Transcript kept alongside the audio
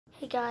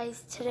Hey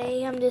guys,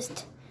 today I'm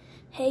just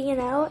hanging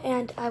out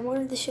and I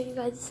wanted to show you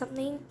guys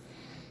something.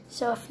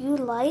 So if you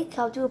like,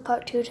 I'll do a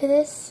part 2 to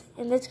this,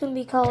 and it's gonna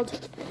be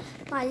called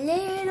My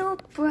Little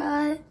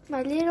Brother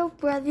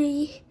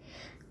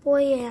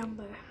Boy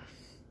Amber.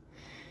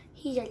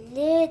 He's a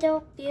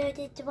little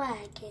bearded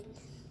dragon.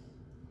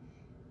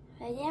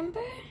 Right,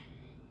 Amber?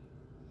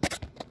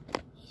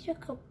 He's a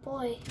good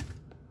boy.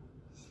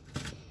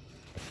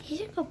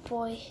 He's a good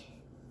boy.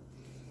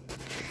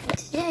 And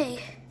today,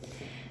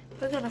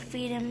 we're gonna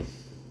feed him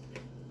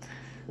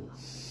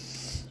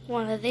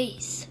one of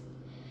these.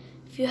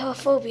 If you have a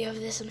phobia of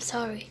this, I'm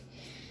sorry.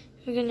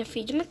 We're gonna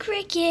feed him a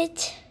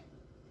cricket.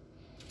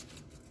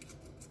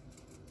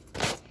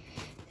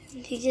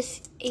 And he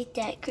just ate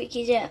that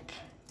cricket up.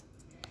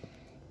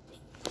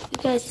 You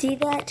guys see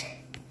that?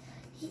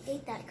 He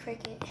ate that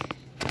cricket.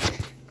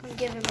 I'm gonna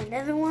give him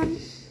another one.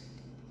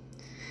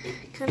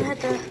 Gonna have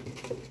to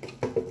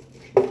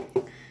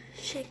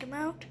shake him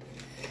out.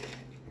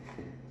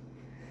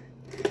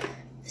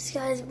 This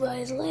guy's by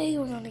his leg,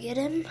 we're gonna get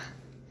him.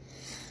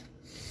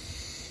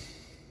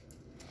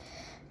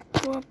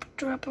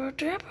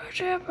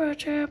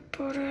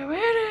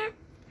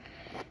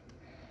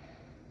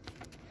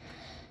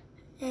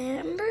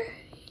 Amber,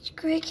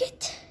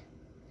 cricket.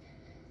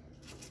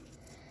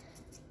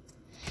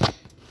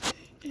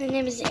 The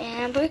name is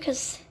Amber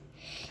because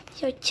he's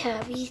so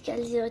chubby, he's got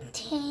a little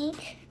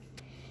tank.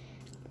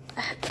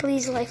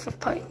 Please like for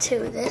part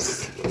 2 of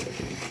this.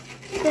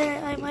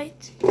 Then I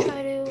might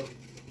try to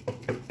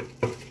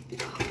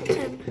hold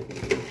him.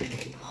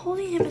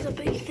 Holding him is a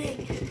big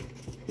thing.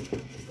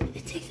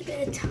 It takes a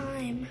bit of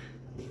time.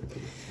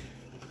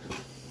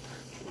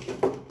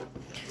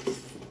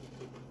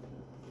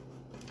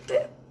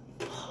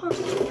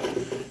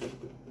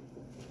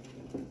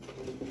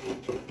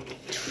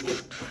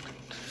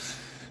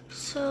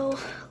 So,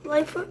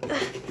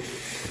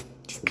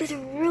 these guys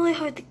are really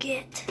hard to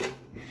get.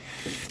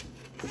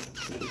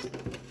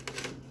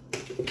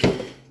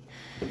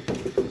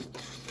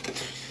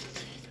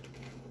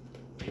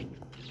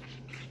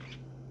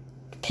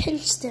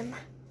 Pinched him.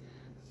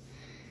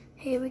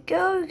 Here we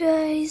go,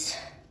 guys.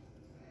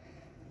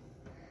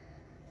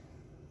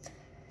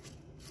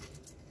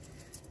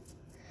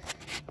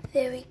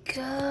 There we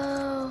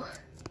go.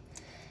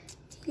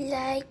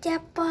 Like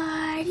that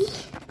body.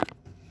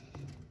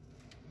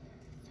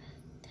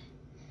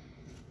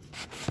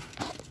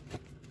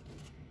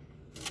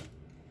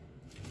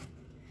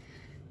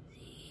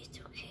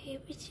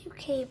 It's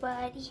okay,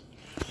 buddy.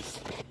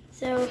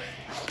 So,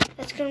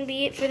 that's gonna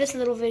be it for this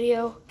little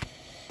video.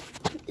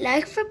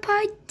 Like for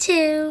part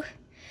 2.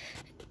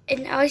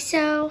 And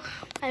also,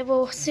 I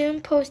will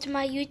soon post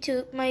my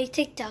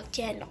TikTok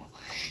channel.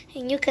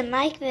 And you can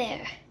like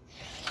there.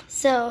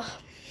 So,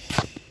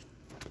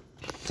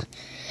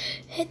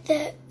 hit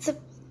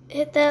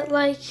that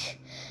like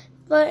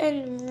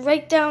button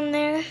right down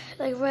there,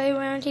 like right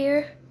around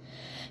here.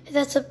 Hit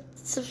that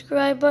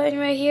subscribe button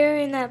right here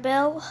and that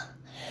bell,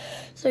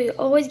 so you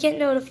always get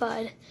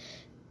notified.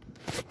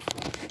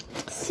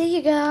 See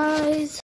you guys.